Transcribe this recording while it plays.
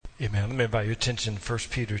Amen. Let me invite your attention to 1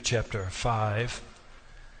 Peter chapter 5.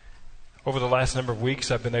 Over the last number of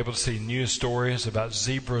weeks, I've been able to see news stories about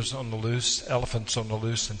zebras on the loose, elephants on the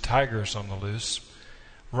loose, and tigers on the loose,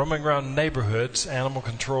 roaming around neighborhoods, animal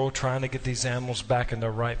control, trying to get these animals back in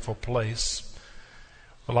their rightful place.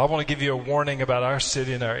 Well, I want to give you a warning about our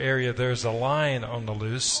city and our area. There's a lion on the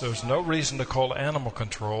loose. There's no reason to call animal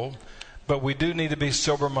control, but we do need to be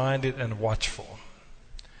sober-minded and watchful.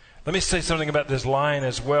 Let me say something about this lion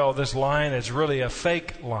as well. This lion is really a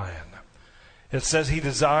fake lion. It says he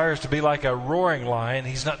desires to be like a roaring lion.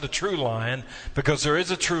 He's not the true lion, because there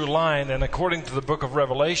is a true lion, and according to the book of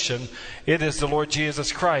Revelation, it is the Lord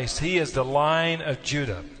Jesus Christ. He is the Lion of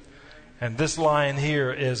Judah. And this lion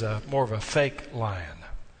here is more of a fake lion.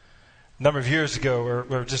 A number of years ago,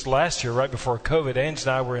 or just last year, right before COVID, Ange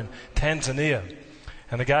and I were in Tanzania.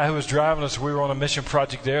 And the guy who was driving us, we were on a mission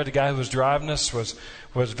project there. The guy who was driving us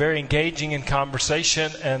was very engaging in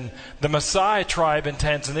conversation. And the Maasai tribe in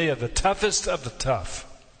Tanzania, the toughest of the tough.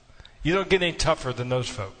 You don't get any tougher than those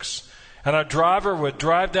folks. And our driver would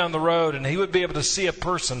drive down the road, and he would be able to see a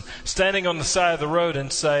person standing on the side of the road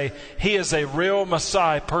and say, he is a real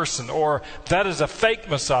Maasai person, or that is a fake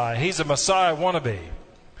Maasai. He's a Maasai wannabe.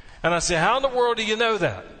 And I said, how in the world do you know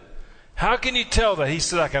that? How can you tell that? He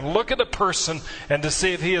said, I can look at a person and to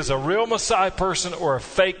see if he is a real Maasai person or a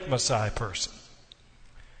fake Maasai person.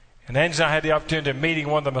 And Angie and I had the opportunity of meeting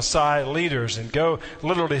one of the Maasai leaders and go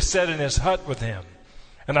literally sit in his hut with him.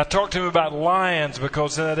 And I talked to him about lions,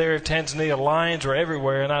 because in that area of Tanzania, lions are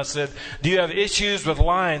everywhere. And I said, do you have issues with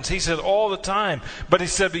lions? He said, all the time. But he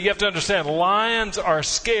said, but you have to understand, lions are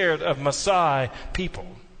scared of Maasai people.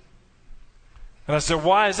 And I said,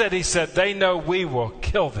 why is that? He said, they know we will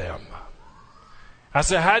kill them. I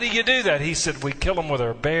said, how do you do that? He said, we kill them with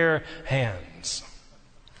our bare hands.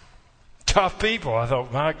 Tough people. I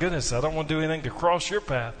thought, my goodness, I don't want to do anything to cross your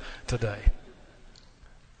path today.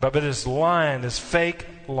 But this lion, this fake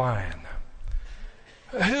lion.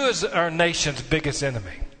 Who is our nation's biggest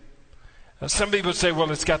enemy? Some people say,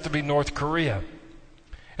 well, it's got to be North Korea.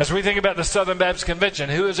 As we think about the Southern Baptist Convention,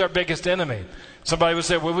 who is our biggest enemy? Somebody would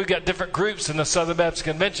say, well, we've got different groups in the Southern Baptist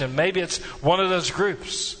Convention. Maybe it's one of those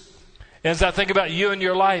groups. As I think about you and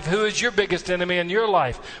your life, who is your biggest enemy in your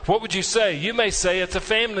life? What would you say? You may say it's a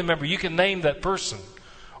family member. You can name that person.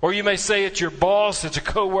 Or you may say it's your boss, it's a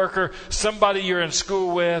coworker, somebody you're in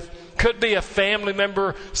school with. Could be a family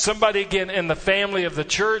member, somebody again in the family of the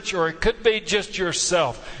church, or it could be just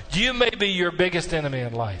yourself. You may be your biggest enemy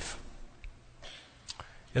in life.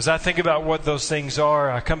 As I think about what those things are,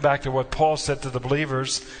 I come back to what Paul said to the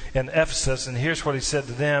believers in Ephesus, and here's what he said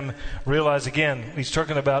to them. Realize again, he's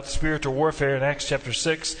talking about spiritual warfare in Acts chapter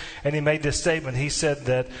 6, and he made this statement. He said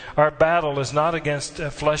that our battle is not against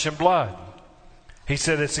flesh and blood. He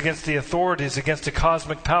said it's against the authorities, against the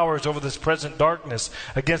cosmic powers over this present darkness,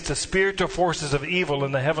 against the spiritual forces of evil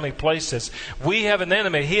in the heavenly places. We have an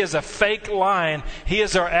enemy. He is a fake lion. He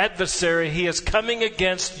is our adversary. He is coming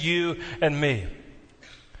against you and me.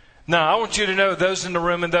 Now, I want you to know, those in the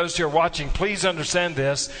room and those who are watching, please understand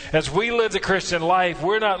this. As we live the Christian life,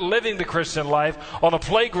 we're not living the Christian life on a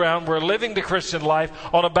playground. We're living the Christian life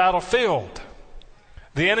on a battlefield.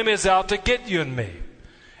 The enemy is out to get you and me.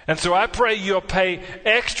 And so I pray you'll pay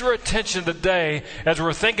extra attention today as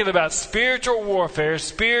we're thinking about spiritual warfare,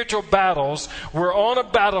 spiritual battles. We're on a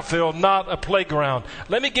battlefield, not a playground.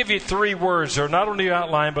 Let me give you 3 words. They're not on the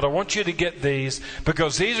outline, but I want you to get these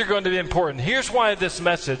because these are going to be important. Here's why this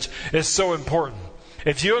message is so important.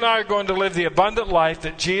 If you and I are going to live the abundant life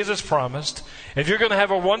that Jesus promised, if you're going to have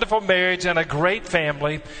a wonderful marriage and a great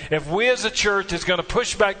family, if we as a church is going to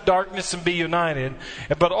push back darkness and be united,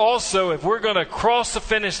 but also if we're going to cross the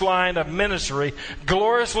finish line of ministry,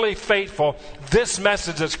 gloriously faithful, this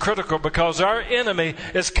message is critical because our enemy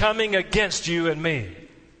is coming against you and me.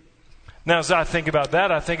 Now, as I think about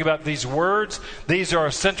that, I think about these words. These are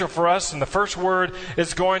essential for us, and the first word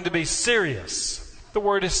is going to be serious. The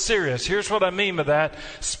word is serious. Here's what I mean by that.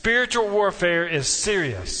 Spiritual warfare is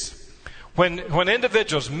serious. When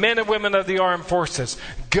individuals, men and women of the armed forces,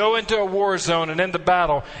 go into a war zone and into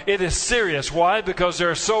battle, it is serious. Why? Because there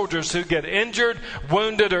are soldiers who get injured,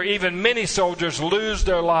 wounded, or even many soldiers lose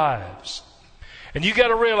their lives. And you got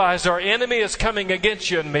to realize our enemy is coming against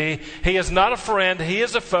you and me. He is not a friend. He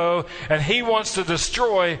is a foe, and he wants to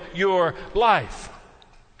destroy your life.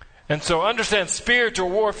 And so understand, spiritual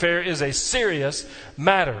warfare is a serious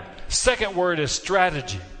matter. Second word is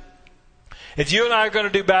strategy. If you and I are going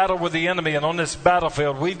to do battle with the enemy, and on this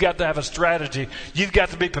battlefield, we've got to have a strategy. You've got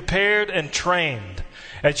to be prepared and trained.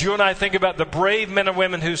 As you and I think about the brave men and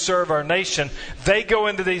women who serve our nation, they go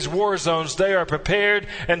into these war zones. They are prepared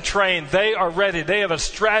and trained. They are ready. They have a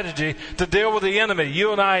strategy to deal with the enemy.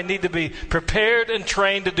 You and I need to be prepared and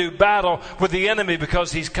trained to do battle with the enemy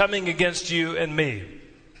because he's coming against you and me.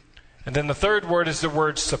 And then the third word is the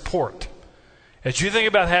word support. As you think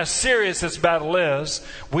about how serious this battle is,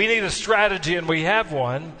 we need a strategy, and we have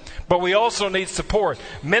one, but we also need support.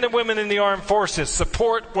 Men and women in the armed forces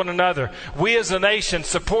support one another. We as a nation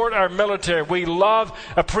support our military. We love,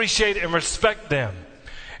 appreciate, and respect them.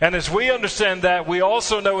 And as we understand that, we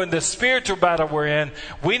also know in the spiritual battle we're in,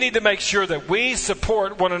 we need to make sure that we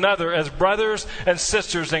support one another as brothers and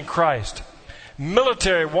sisters in Christ.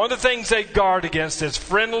 Military, one of the things they guard against is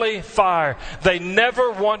friendly fire. They never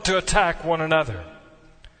want to attack one another.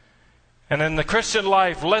 And in the Christian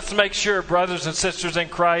life, let's make sure, brothers and sisters in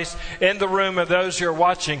Christ, in the room and those who are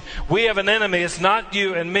watching, we have an enemy. It's not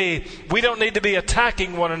you and me. We don't need to be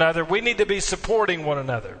attacking one another. We need to be supporting one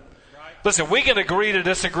another. Listen, we can agree to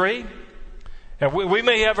disagree. And we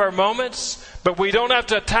may have our moments, but we don't have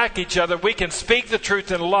to attack each other. We can speak the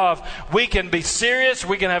truth in love. We can be serious.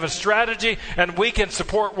 We can have a strategy, and we can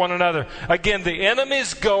support one another. Again, the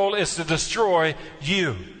enemy's goal is to destroy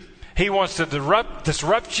you. He wants to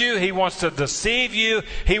disrupt you. He wants to deceive you.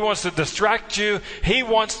 He wants to distract you. He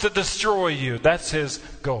wants to destroy you. That's his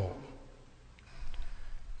goal.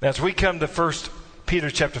 As we come to 1 Peter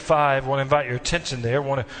chapter 5, I want to invite your attention there. I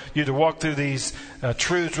want you to walk through these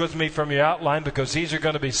truths with me from your outline, because these are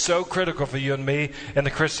going to be so critical for you and me in the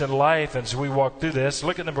Christian life. And so we walk through this.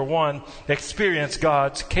 Look at number 1, experience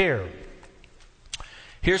God's care.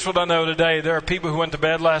 Here's what I know today. There are people who went to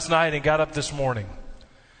bed last night and got up this morning.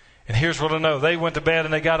 And here's what I know. They went to bed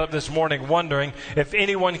and they got up this morning wondering if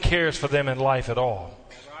anyone cares for them in life at all.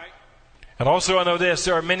 And also I know this,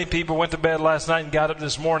 there are many people who went to bed last night and got up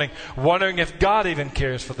this morning wondering if God even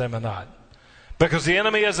cares for them or not. Because the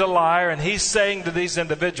enemy is a liar, and he's saying to these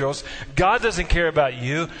individuals, God doesn't care about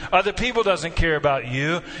you. Other people doesn't care about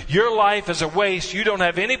you. Your life is a waste. You don't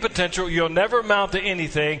have any potential. You'll never amount to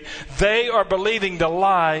anything. They are believing the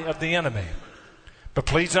lie of the enemy. But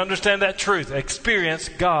please understand that truth. Experience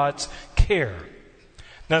God's care.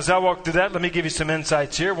 Now, as I walk through that, let me give you some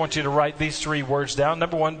insights here. I want you to write these 3 words down.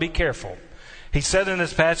 Number 1, be careful. He said in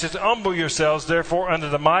this passage, humble yourselves, therefore, under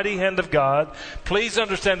the mighty hand of God. Please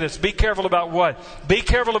understand this. Be careful about what? Be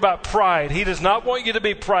careful about pride. He does not want you to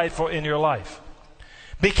be prideful in your life.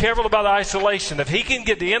 Be careful about isolation. If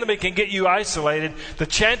the enemy can get you isolated, the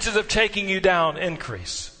chances of taking you down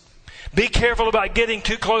increase. Be careful about getting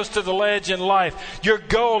too close to the ledge in life. Your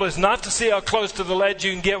goal is not to see how close to the ledge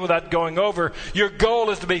you can get without going over. Your goal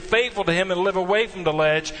is to be faithful to Him and live away from the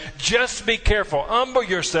ledge. Just be careful. Humble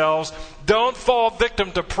yourselves. Don't fall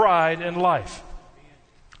victim to pride in life.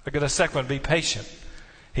 Look at the second one. Be patient.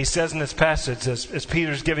 He says in this passage, as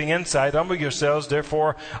Peter's giving insight, humble yourselves,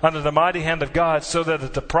 therefore, under the mighty hand of God, so that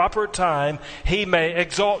at the proper time He may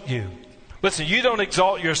exalt you. Listen, you don't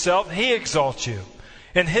exalt yourself. He exalts you.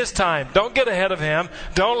 In His time. Don't get ahead of Him.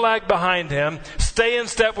 Don't lag behind Him. Stay in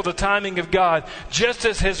step with the timing of God. Just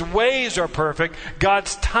as His ways are perfect,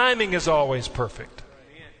 God's timing is always perfect.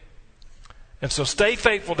 And so stay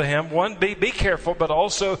faithful to Him. 1, be careful, but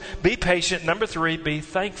also be patient. Number 3, be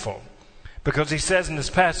thankful. Because He says in this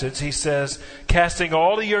passage, He says, casting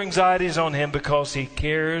all of your anxieties on Him because He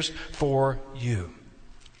cares for you.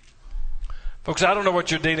 Folks, I don't know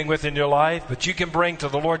what you're dealing with in your life, but you can bring to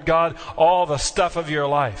the Lord God all the stuff of your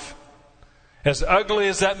life. As ugly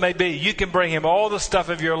as that may be, you can bring Him all the stuff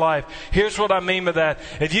of your life. Here's what I mean by that.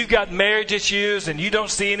 If you've got marriage issues and you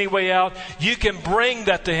don't see any way out, you can bring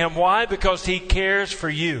that to Him. Why? Because He cares for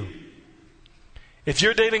you. If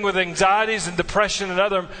you're dealing with anxieties and depression and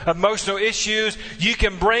other emotional issues, you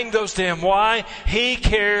can bring those to Him. Why? He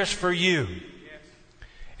cares for you.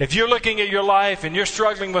 If you're looking at your life and you're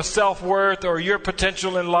struggling with self-worth or your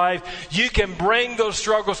potential in life, you can bring those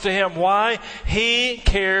struggles to Him. Why? He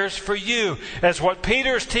cares for you. As what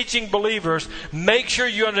Peter is teaching believers, make sure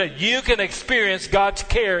you can experience God's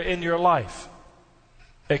care in your life.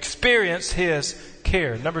 Experience His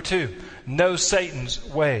care. Number 2, know Satan's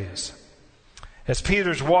ways. As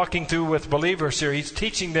Peter's walking through with believers here, he's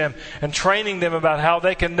teaching them and training them about how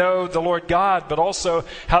they can know the Lord God, but also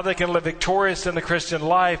how they can live victorious in the Christian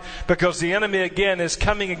life, because the enemy, again, is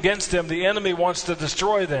coming against them. The enemy wants to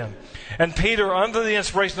destroy them. And Peter, under the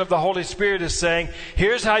inspiration of the Holy Spirit, is saying,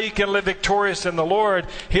 here's how you can live victorious in the Lord.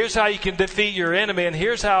 Here's how you can defeat your enemy. And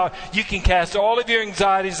here's how you can cast all of your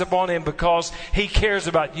anxieties upon Him because He cares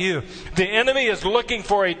about you. The enemy is looking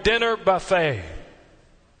for a dinner buffet.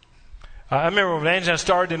 I remember when Angie and I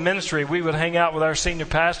started in ministry, we would hang out with our senior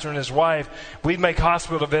pastor and his wife. We'd make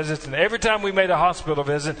hospital visits, and every time we made a hospital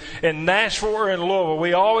visit in Nashville or in Louisville,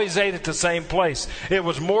 we always ate at the same place. It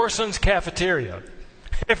was Morrison's Cafeteria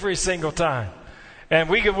every single time. And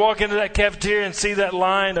we could walk into that cafeteria and see that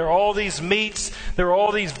line. There are all these meats. There are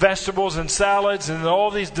all these vegetables and salads and all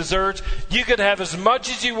these desserts. You could have as much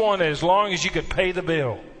as you wanted as long as you could pay the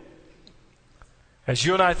bill. As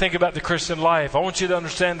you and I think about the Christian life, I want you to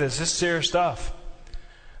understand this. This is serious stuff.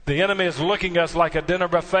 The enemy is looking at us like a dinner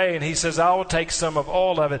buffet, and he says, I will take some of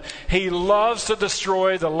all of it. He loves to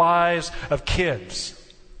destroy the lives of kids.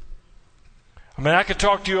 I mean, I could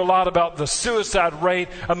talk to you a lot about the suicide rate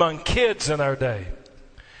among kids in our day.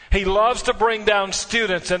 He loves to bring down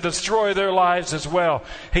students and destroy their lives as well.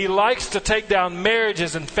 He likes to take down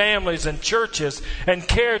marriages and families and churches and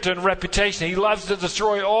character and reputation. He loves to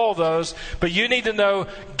destroy all those. But you need to know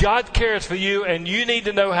God cares for you, and you need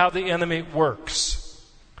to know how the enemy works.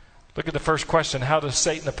 Look at the first question. How does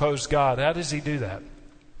Satan oppose God? How does he do that?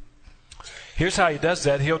 Here's how he does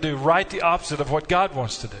that. He'll do right the opposite of what God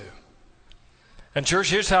wants to do. And church,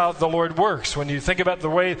 here's how the Lord works. When you think about the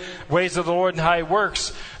ways of the Lord and how He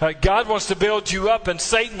works, God wants to build you up and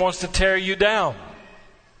Satan wants to tear you down.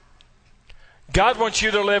 God wants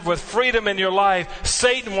you to live with freedom in your life.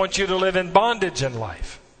 Satan wants you to live in bondage in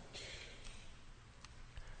life.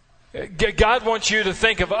 God wants you to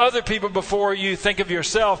think of other people before you think of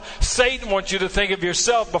yourself. Satan wants you to think of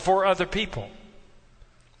yourself before other people.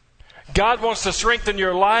 God wants to strengthen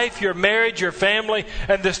your life, your marriage, your family,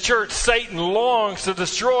 and this church. Satan longs to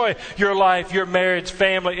destroy your life, your marriage,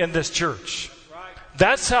 family, and this church.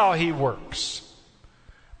 That's how he works.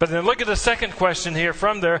 But then look at the second question here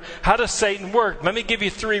from there. How does Satan work? Let me give you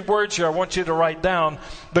 3 words here I want you to write down,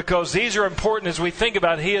 because these are important as we think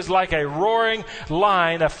about it. He is like a roaring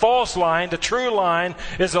lion, a false lion. The true lion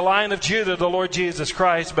is the Lion of Judah, the Lord Jesus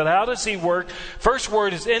Christ. But how does he work? First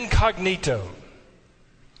word is incognito.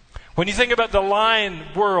 When you think about the lion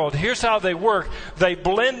world, here's how they work. They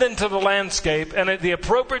blend into the landscape, and at the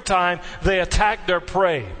appropriate time, they attack their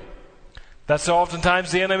prey. That's how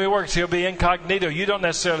oftentimes the enemy works. He'll be incognito. You don't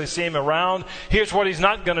necessarily see him around. Here's what he's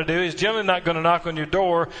not going to do. He's generally not going to knock on your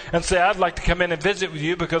door and say, I'd like to come in and visit with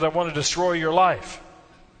you because I want to destroy your life.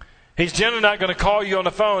 He's generally not going to call you on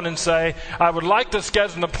the phone and say, I would like to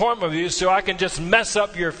schedule an appointment with you so I can just mess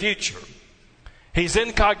up your future. He's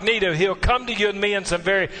incognito. He'll come to you and me in some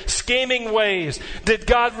very scheming ways. Did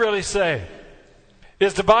God really say?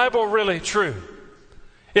 Is the Bible really true?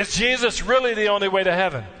 Is Jesus really the only way to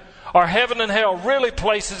heaven? Are heaven and hell really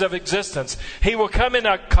places of existence? He will come in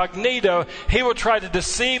incognito. He will try to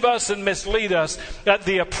deceive us and mislead us. At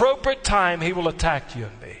the appropriate time, he will attack you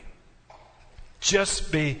and me.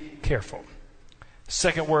 Just be careful.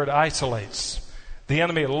 Second word, isolates. The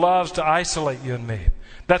enemy loves to isolate you and me.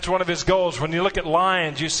 That's one of his goals. When you look at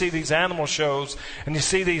lions, you see these animal shows and you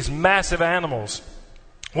see these massive animals.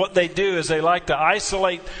 What they do is they like to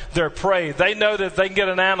isolate their prey. They know that if they can get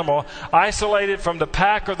an animal isolated from the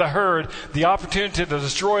pack or the herd, the opportunity to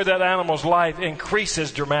destroy that animal's life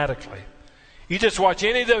increases dramatically. You just watch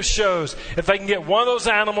any of those shows. If they can get one of those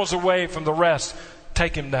animals away from the rest,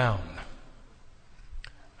 take him down.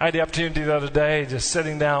 I had the opportunity the other day just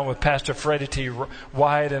sitting down with Pastor Freddie T.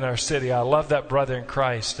 Wyatt in our city. I love that brother in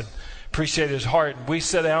Christ and appreciate his heart. And we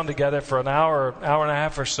sat down together for an hour and a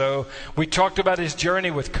half or so. We talked about his journey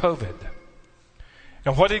with COVID.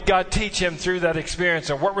 And what did God teach him through that experience?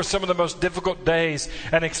 And what were some of the most difficult days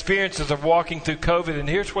and experiences of walking through COVID? And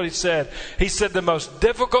here's what he said. He said the most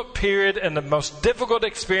difficult period and the most difficult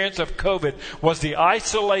experience of COVID was the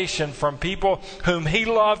isolation from people whom he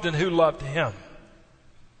loved and who loved him.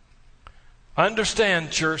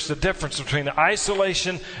 Understand, church, the difference between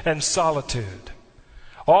isolation and solitude.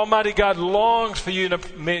 Almighty God longs for you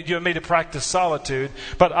and me to practice solitude,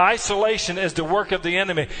 but isolation is the work of the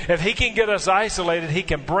enemy. If he can get us isolated, he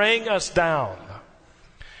can bring us down.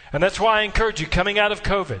 And that's why I encourage you, coming out of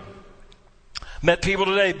COVID, met people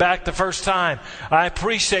today back the first time. I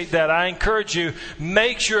appreciate that. I encourage you,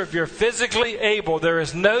 make sure if you're physically able, there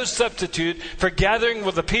is no substitute for gathering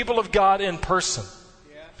with the people of God in person.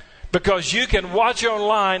 Because you can watch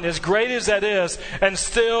online, as great as that is, and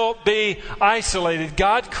still be isolated.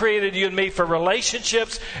 God created you and me for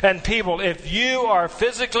relationships and people. If you are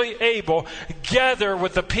physically able, gather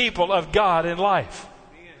with the people of God in life.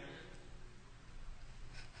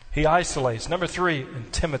 He isolates. Number 3,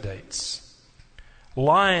 intimidates.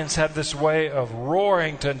 Lions have this way of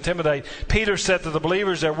roaring to intimidate. Peter said to the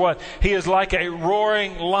believers there, what? He is like a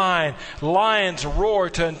roaring lion. Lions roar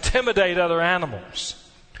to intimidate other animals.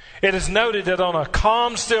 It is noted that on a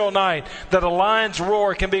calm, still night, that a lion's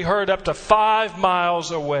roar can be heard up to 5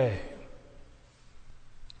 miles away.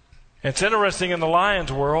 It's interesting in the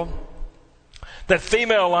lion's world that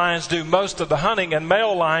female lions do most of the hunting and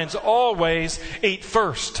male lions always eat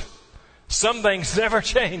first. Some things never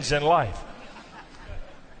change in life.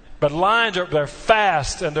 But lions they're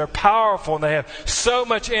fast and they're powerful and they have so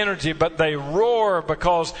much energy, but they roar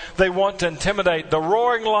because they want to intimidate. The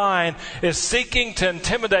roaring lion is seeking to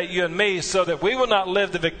intimidate you and me so that we will not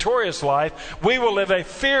live the victorious life. We will live a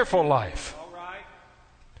fearful life.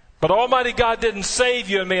 But Almighty God didn't save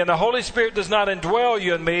you and me, and the Holy Spirit does not indwell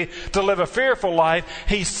you and me to live a fearful life.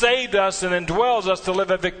 He saved us and indwells us to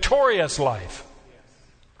live a victorious life.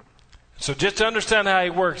 So just to understand how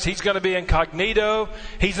He works, He's going to be incognito.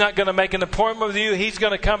 He's not going to make an appointment with you. He's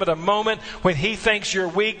going to come at a moment when He thinks you're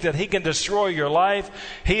weak, that He can destroy your life.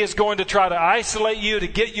 He is going to try to isolate you, to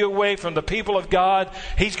get you away from the people of God.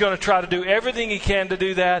 He's going to try to do everything He can to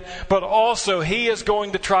do that. But also He is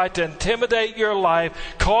going to try to intimidate your life,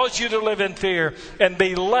 cause you to live in fear, and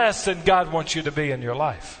be less than God wants you to be in your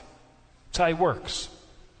life. That's how He works.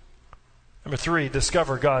 Number 3,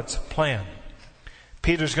 discover God's plan.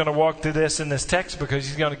 Peter's going to walk through this in this text because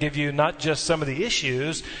he's going to give you not just some of the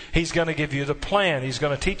issues, he's going to give you the plan. He's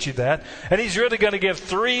going to teach you that. And he's really going to give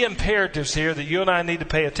 3 imperatives here that you and I need to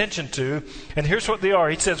pay attention to. And here's what they are.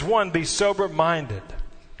 He says, 1, be sober-minded.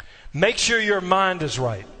 Make sure your mind is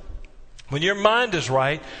right. When your mind is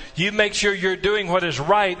right, you make sure you're doing what is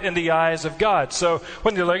right in the eyes of God. So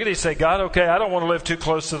when you look at it, you say, God, okay, I don't want to live too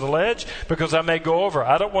close to the ledge because I may go over.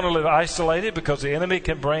 I don't want to live isolated because the enemy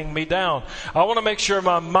can bring me down. I want to make sure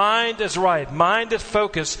my mind is right. Mind is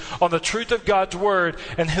focused on the truth of God's Word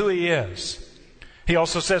and who He is. He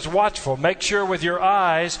also says watchful. Make sure with your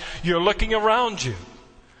eyes you're looking around you.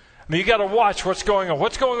 I mean, you got to watch what's going on.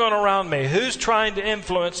 What's going on around me? Who's trying to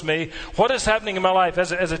influence me? What is happening in my life?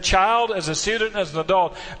 As a child, as a student, as an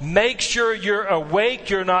adult, make sure you're awake.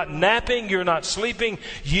 You're not napping. You're not sleeping.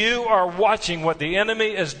 You are watching what the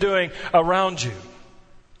enemy is doing around you.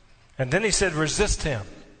 And then he said, resist him.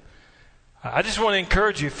 I just want to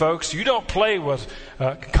encourage you, folks, you don't play with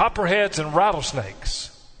copperheads and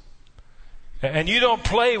rattlesnakes. And you don't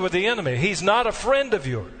play with the enemy. He's not a friend of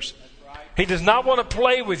yours. He does not want to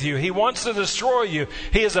play with you. He wants to destroy you.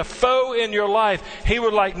 He is a foe in your life. He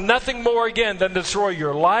would like nothing more again than to destroy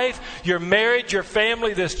your life, your marriage, your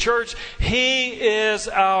family, this church. He is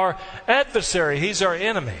our adversary. He's our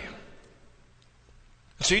enemy.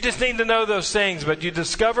 So you just need to know those things, but you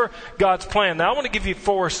discover God's plan. Now I want to give you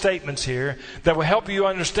 4 statements here that will help you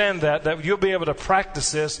understand that you'll be able to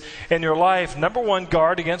practice this in your life. Number 1,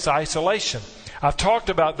 guard against isolation. I've talked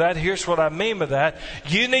about that. Here's what I mean by that.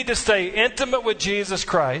 You need to stay intimate with Jesus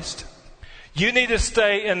Christ. You need to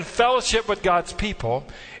stay in fellowship with God's people.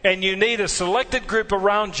 And you need a selected group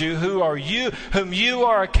around you whom you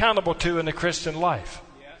are accountable to in the Christian life.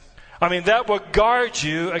 I mean, that will guard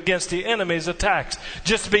you against the enemy's attacks.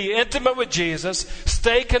 Just be intimate with Jesus,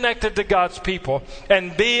 stay connected to God's people,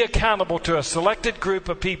 and be accountable to a selected group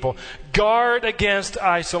of people. Guard against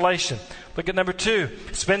isolation. Look at number 2.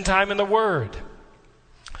 Spend time in the Word.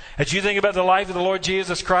 As you think about the life of the Lord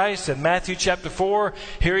Jesus Christ in Matthew chapter 4,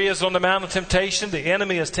 here He is on the Mount of Temptation. The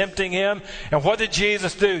enemy is tempting Him. And what did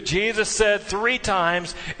Jesus do? Jesus said 3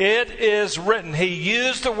 times, it is written. He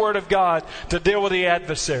used the Word of God to deal with the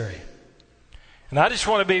adversary. And I just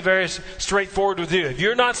want to be very straightforward with you. If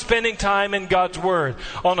you're not spending time in God's Word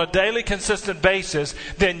on a daily, consistent basis,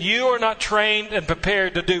 then you are not trained and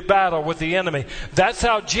prepared to do battle with the enemy. That's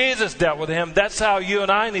how Jesus dealt with him. That's how you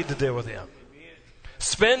and I need to deal with him.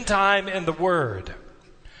 Spend time in the Word.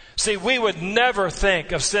 See, we would never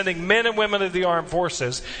think of sending men and women of the armed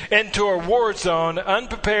forces into a war zone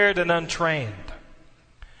unprepared and untrained.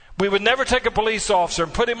 We would never take a police officer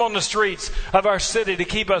and put him on the streets of our city to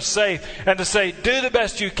keep us safe and to say, do the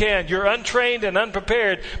best you can. You're untrained and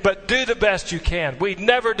unprepared, but do the best you can. We'd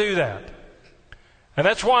never do that. And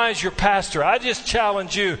that's why, as your pastor, I just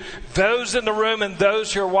challenge you, those in the room and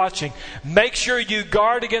those who are watching, make sure you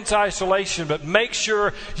guard against isolation, but make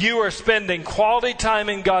sure you are spending quality time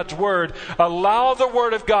in God's Word. Allow the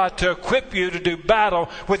Word of God to equip you to do battle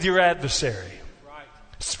with your adversary.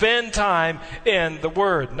 Spend time in the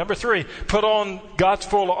Word. Number 3, put on God's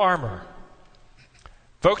full armor.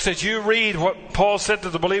 Folks, as you read what Paul said to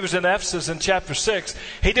the believers in Ephesus in chapter 6,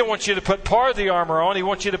 he didn't want you to put part of the armor on. He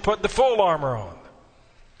wants you to put the full armor on.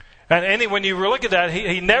 And when you look at that,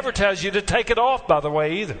 he never tells you to take it off, by the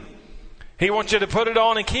way, either. He wants you to put it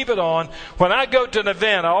on and keep it on. When I go to an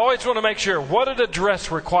event, I always want to make sure, what are the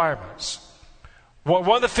dress requirements?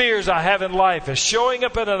 One of the fears I have in life is showing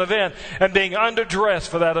up at an event and being underdressed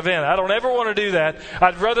for that event. I don't ever want to do that.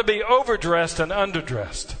 I'd rather be overdressed than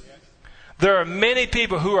underdressed. There are many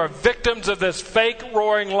people who are victims of this fake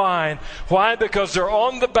roaring lion. Why? Because they're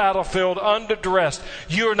on the battlefield underdressed.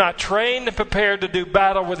 You are not trained and prepared to do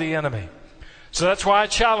battle with the enemy. So that's why I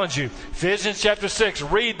challenge you. Ephesians chapter 6,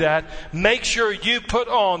 read that. Make sure you put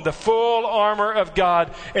on the full armor of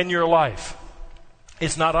God in your life.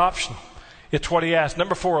 It's not optional. It's what he asked.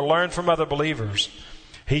 Number 4, learn from other believers.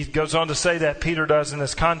 He goes on to say that, Peter does in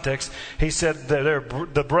this context. He said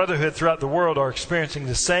that the brotherhood throughout the world are experiencing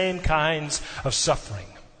the same kinds of suffering.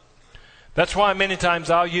 That's why many times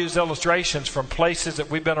I'll use illustrations from places that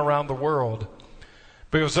we've been around the world.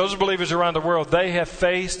 Because those believers around the world, they have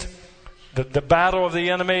faced the battle of the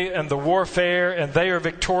enemy and the warfare, and they are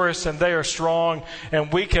victorious and they are strong,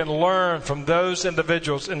 and we can learn from those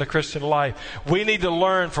individuals in the Christian life. We need to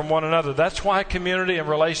learn from one another. That's why community and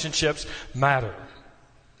relationships matter.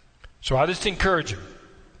 So I just encourage you.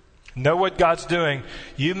 Know what God's doing.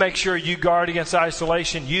 You make sure you guard against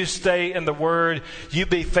isolation. You stay in the Word. You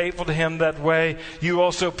be faithful to Him that way. You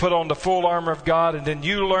also put on the full armor of God, and then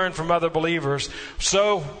you learn from other believers.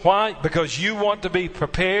 So, why? Because you want to be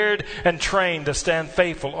prepared and trained to stand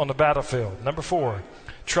faithful on the battlefield. Number 4,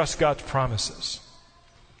 trust God's promises.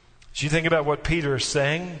 As you think about what Peter is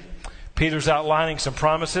saying, Peter's outlining some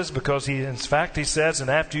promises because in fact, he says, and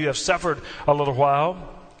after you have suffered a little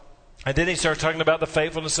while. And then he starts talking about the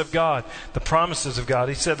faithfulness of God, the promises of God.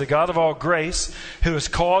 He said, the God of all grace, who has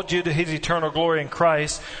called you to His eternal glory in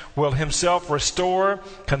Christ, will Himself restore,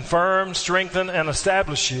 confirm, strengthen, and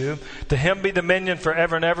establish you. To Him be dominion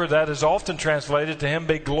forever and ever. That is often translated, to Him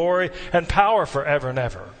be glory and power forever and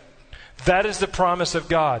ever. That is the promise of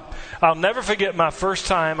God. I'll never forget my first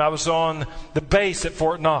time I was on the base at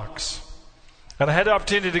Fort Knox. And I had the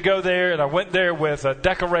opportunity to go there, and I went there with a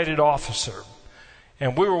decorated officer.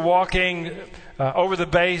 And we were walking over the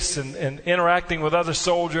base and interacting with other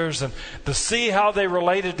soldiers. And to see how they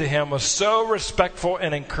related to him was so respectful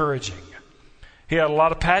and encouraging. He had a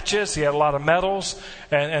lot of patches. He had a lot of medals.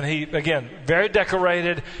 And he, again, very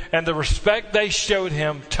decorated. And the respect they showed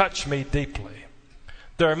him touched me deeply.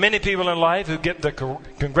 There are many people in life who get the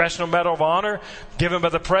Congressional Medal of Honor given by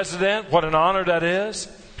the President. What an honor that is.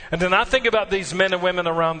 And then I think about these men and women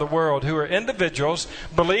around the world who are individuals,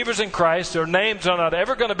 believers in Christ. Their names are not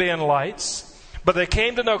ever going to be in lights, but they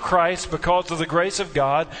came to know Christ because of the grace of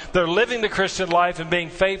God. They're living the Christian life and being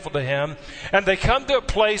faithful to Him. And they come to a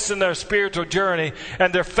place in their spiritual journey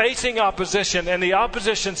and they're facing opposition. And the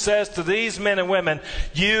opposition says to these men and women,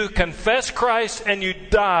 you confess Christ and you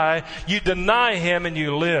die, you deny Him and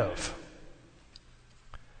you live.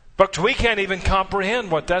 But we can't even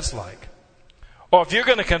comprehend what that's like. Or if you're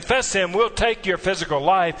going to confess Him, we'll take your physical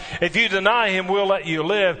life. If you deny Him, we'll let you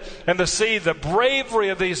live. And to see the bravery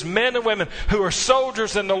of these men and women who are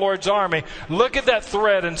soldiers in the Lord's army, look at that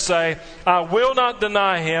thread and say, I will not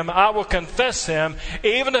deny Him. I will confess Him,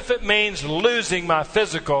 even if it means losing my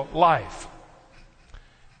physical life.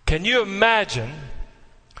 Can you imagine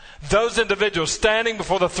those individuals standing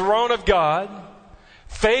before the throne of God,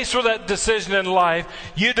 faced with that decision in life?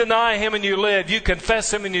 You deny Him and you live. You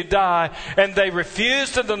confess Him and you die. And they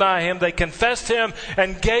refused to deny Him. They confessed Him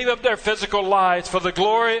and gave up their physical lives for the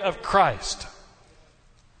glory of Christ.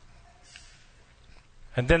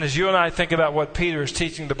 And then as you and I think about what Peter is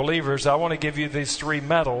teaching the believers, I want to give you these 3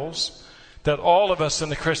 medals that all of us in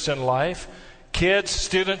the Christian life, kids,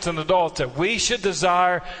 students, and adults, that we should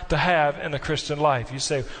desire to have in the Christian life. You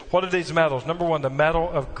say, what are these medals? Number 1, the medal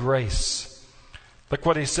of grace. Look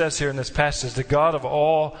what he says here in this passage, the God of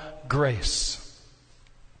all grace.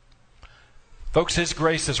 Folks, His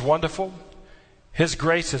grace is wonderful. His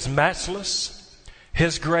grace is matchless.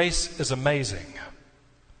 His grace is amazing.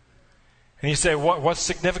 And you say, what's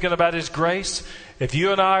significant about His grace? If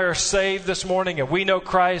you and I are saved this morning and we know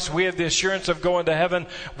Christ, we have the assurance of going to heaven.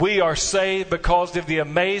 We are saved because of the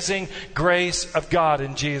amazing grace of God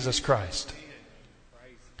in Jesus Christ.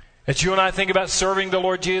 As you and I think about serving the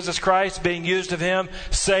Lord Jesus Christ, being used of Him,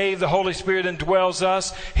 saved, the Holy Spirit indwells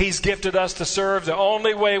us. He's gifted us to serve. The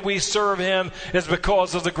only way we serve Him is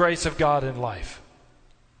because of the grace of God in life.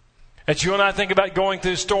 As you and I think about going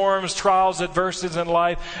through storms, trials, adversities in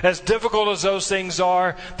life, as difficult as those things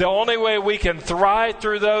are, the only way we can thrive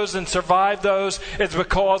through those and survive those is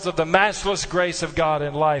because of the matchless grace of God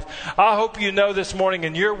in life. I hope you know this morning,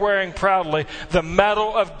 and you're wearing proudly the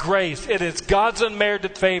medal of grace. It is God's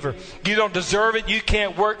unmerited favor. You don't deserve it. You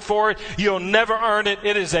can't work for it. You'll never earn it.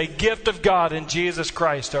 It is a gift of God in Jesus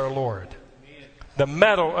Christ our Lord. The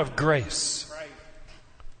medal of grace.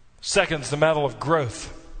 Second is the medal of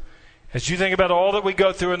growth. As you think about all that we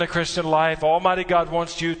go through in the Christian life, Almighty God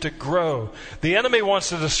wants you to grow. The enemy wants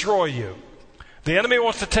to destroy you. The enemy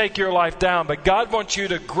wants to take your life down, but God wants you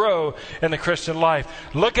to grow in the Christian life.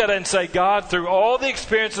 Look at it and say, God, through all the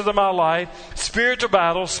experiences of my life, spiritual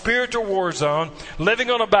battle, spiritual war zone, living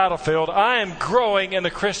on a battlefield, I am growing in the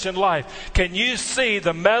Christian life. Can you see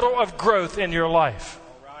the medal of growth in your life?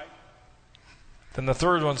 All right. Then the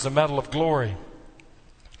third one's the medal of glory.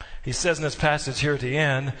 He says in this passage here at the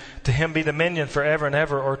end, to him be dominion forever and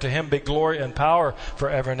ever, or to him be glory and power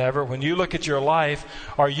forever and ever. When you look at your life,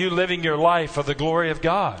 are you living your life for the glory of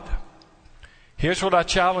God? Here's what I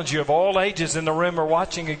challenge you of all ages in the room or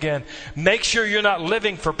watching again. Make sure you're not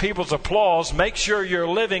living for people's applause. Make sure you're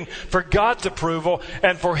living for God's approval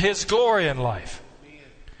and for His glory in life.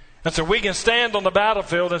 And so we can stand on the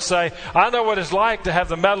battlefield and say, I know what it's like to have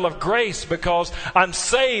the medal of grace because I'm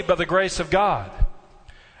saved by the grace of God.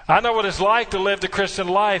 I know what it's like to live the Christian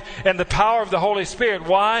life and the power of the Holy Spirit.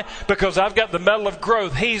 Why? Because I've got the medal of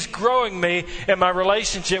growth. He's growing me in my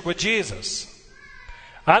relationship with Jesus.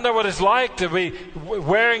 I know what it's like to be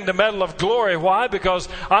wearing the medal of glory. Why? Because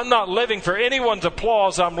I'm not living for anyone's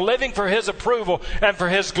applause. I'm living for His approval and for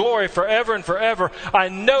His glory forever and forever. I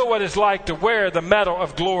know what it's like to wear the medal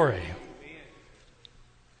of glory.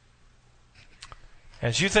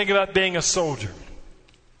 As you think about being a soldier,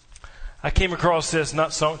 I came across this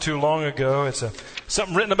not so too long ago. It's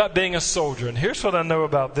something written about being a soldier. And here's what I know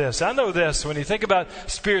about this. I know this. When you think about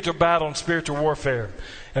spiritual battle and spiritual warfare,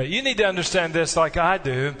 you need to understand this like I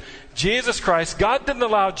do. Jesus Christ, God didn't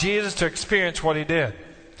allow Jesus to experience what He did.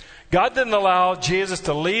 God didn't allow Jesus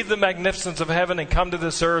to leave the magnificence of heaven and come to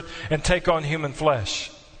this earth and take on human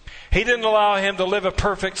flesh. He didn't allow Him to live a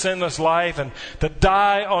perfect, sinless life and to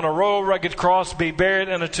die on a royal rugged cross, be buried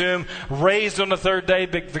in a tomb, raised on the third day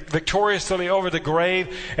victoriously over the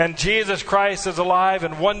grave, and Jesus Christ is alive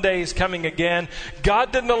and one day He's coming again.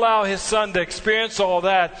 God didn't allow His Son to experience all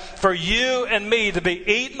that for you and me to be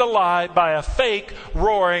eaten alive by a fake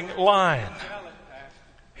roaring lion.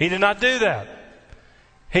 He did not do that.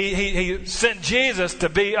 He sent Jesus to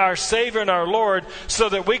be our Savior and our Lord so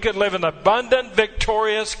that we could live an abundant,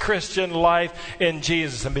 victorious Christian life in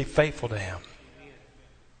Jesus and be faithful to Him.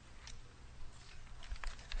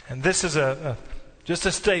 And this is just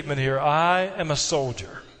a statement here. I am a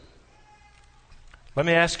soldier. Let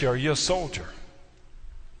me ask you, are you a soldier?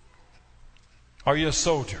 Are you a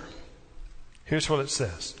soldier? Here's what it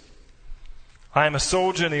says. I am a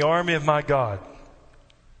soldier in the army of my God.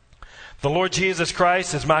 The Lord Jesus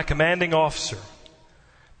Christ is my commanding officer.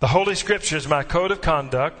 The Holy Scripture is my code of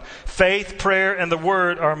conduct. Faith, prayer, and the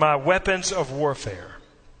Word are my weapons of warfare.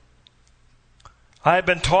 I have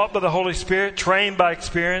been taught by the Holy Spirit, trained by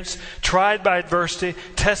experience, tried by adversity,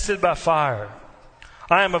 tested by fire.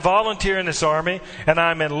 I am a volunteer in this army, and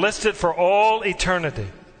I am enlisted for all eternity.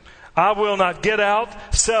 I will not get out,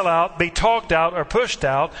 sell out, be talked out, or pushed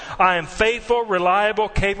out. I am faithful, reliable,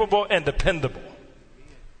 capable, and dependable.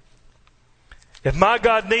 If my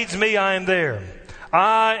God needs me, I am there.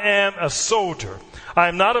 I am a soldier. I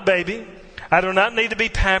am not a baby. I do not need to be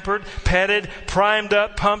pampered, petted, primed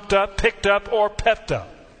up, pumped up, picked up, or pepped up.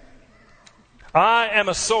 I am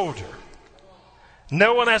a soldier.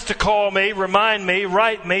 No one has to call me, remind me,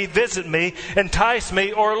 write me, visit me, entice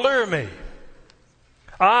me, or lure me.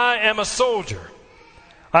 I am a soldier.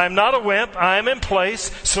 I am not a wimp. I am in place,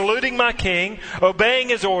 saluting my King, obeying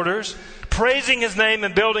His orders, praising His name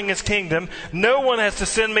and building His kingdom. No one has to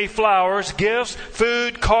send me flowers, gifts,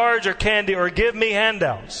 food, cards, or candy, or give me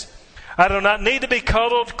handouts. I do not need to be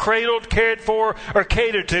cuddled, cradled, cared for, or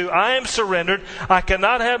catered to. I am surrendered. I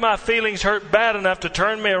cannot have my feelings hurt bad enough to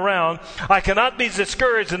turn me around. I cannot be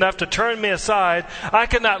discouraged enough to turn me aside. I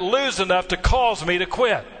cannot lose enough to cause me to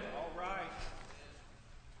quit.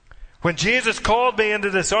 When Jesus called me into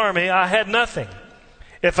this army, I had nothing.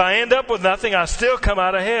 If I end up with nothing, I still come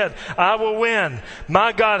out ahead. I will win.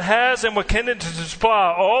 My God has and will continue to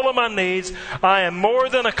supply all of my needs. I am more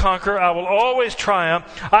than a conqueror. I will always triumph.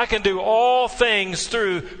 I can do all things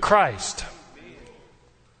through Christ.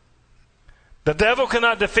 The devil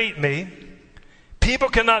cannot defeat me. People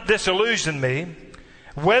cannot disillusion me.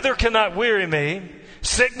 Weather cannot weary me.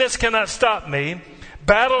 Sickness cannot stop me.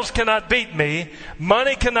 Battles cannot beat me.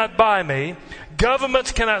 Money cannot buy me.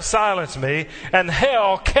 Governments cannot silence me. And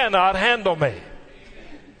hell cannot handle me.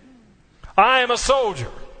 I am a soldier.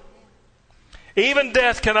 Even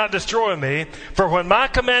death cannot destroy me. For when my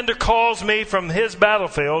commander calls me from his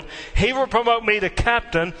battlefield, he will promote me to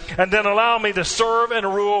captain and then allow me to serve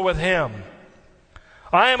and rule with him.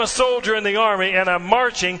 I am a soldier in the army, and I'm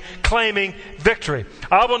marching, claiming victory.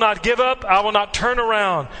 I will not give up. I will not turn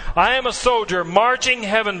around. I am a soldier marching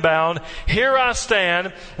heaven-bound. Here I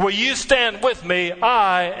stand. Will you stand with me?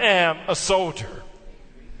 I am a soldier.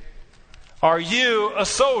 Are you a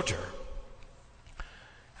soldier?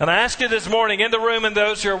 And I ask you this morning in the room and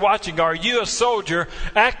those who are watching, are you a soldier,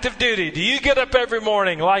 active duty? Do you get up every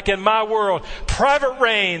morning, like in my world, private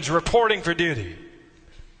range, reporting for duty?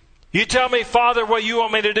 You tell me, Father, what you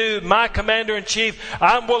want me to do. My commander-in-chief,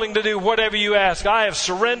 I'm willing to do whatever you ask. I have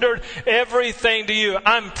surrendered everything to you.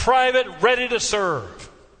 I'm private, ready to serve.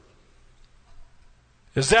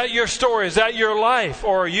 Is that your story? Is that your life?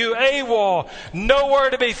 Or are you AWOL, nowhere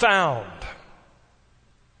to be found?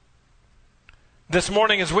 This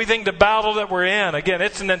morning, as we think the battle that we're in, again,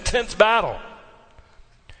 it's an intense battle.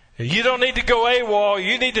 You don't need to go AWOL.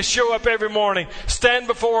 You need to show up every morning, stand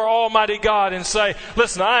before Almighty God and say,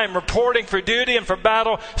 listen, I am reporting for duty and for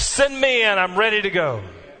battle. Send me in. I'm ready to go.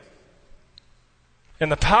 In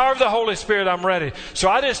the power of the Holy Spirit, I'm ready. So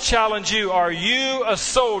I just challenge you, are you a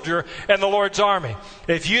soldier in the Lord's army?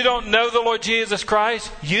 If you don't know the Lord Jesus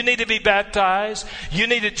Christ, you need to be baptized. You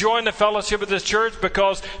need to join the fellowship of this church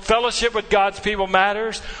because fellowship with God's people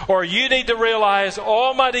matters. Or you need to realize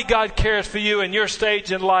Almighty God cares for you in your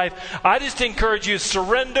stage in life. I just encourage you,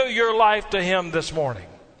 surrender your life to Him this morning.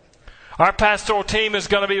 Our pastoral team is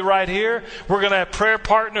going to be right here. We're going to have prayer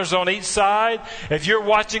partners on each side. If you're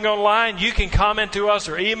watching online, you can comment to us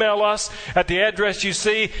or email us at the address you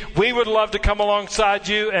see. We would love to come alongside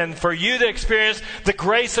you and for you to experience the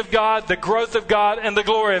grace of God, the growth of God, and the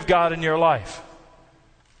glory of God in your life.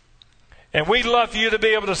 And we'd love for you to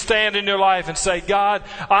be able to stand in your life and say, God,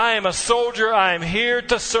 I am a soldier. I am here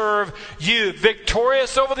to serve you,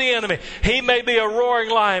 victorious over the enemy. He may be a roaring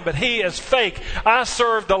lion, but he is fake. I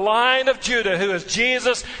serve the Lion of Judah, who is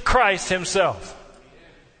Jesus Christ himself.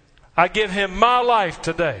 I give him my life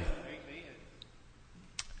today.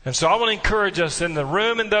 And so I want to encourage us in the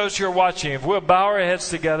room and those who are watching, if we'll bow our heads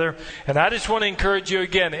together, and I just want to encourage you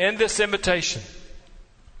again in this invitation.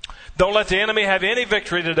 Don't let the enemy have any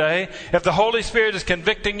victory today. If the Holy Spirit is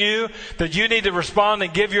convicting you that you need to respond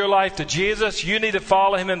and give your life to Jesus, you need to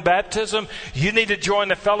follow Him in baptism, you need to join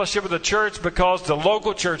the fellowship of the church because the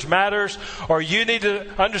local church matters, or you need to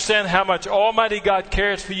understand how much Almighty God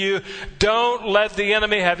cares for you, don't let the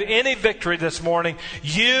enemy have any victory this morning.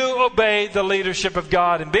 You obey the leadership of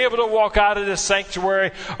God and be able to walk out of this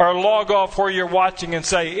sanctuary or log off where you're watching and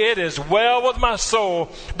say, it is well with my soul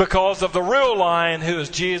because of the real Lion who is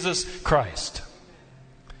Jesus Christ.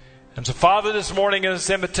 And so, Father, this morning in this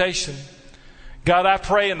invitation, God, I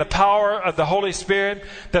pray in the power of the Holy Spirit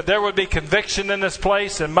that there would be conviction in this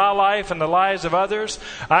place, in my life and the lives of others.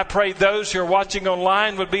 I pray those who are watching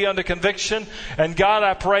online would be under conviction. And God,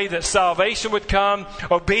 I pray that salvation would come,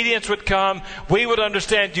 obedience would come. We would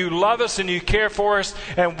understand you love us and you care for us.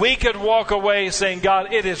 And we could walk away saying,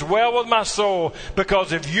 God, it is well with my soul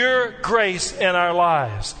because of your grace in our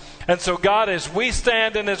lives. And so, God, as we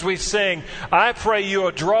stand and as we sing, I pray you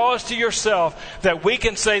will draw us to yourself that we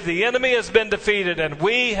can say the enemy has been defeated and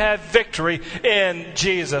we have victory in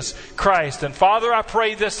Jesus Christ. And Father, I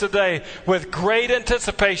pray this today with great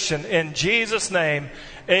anticipation in Jesus' name.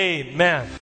 Amen.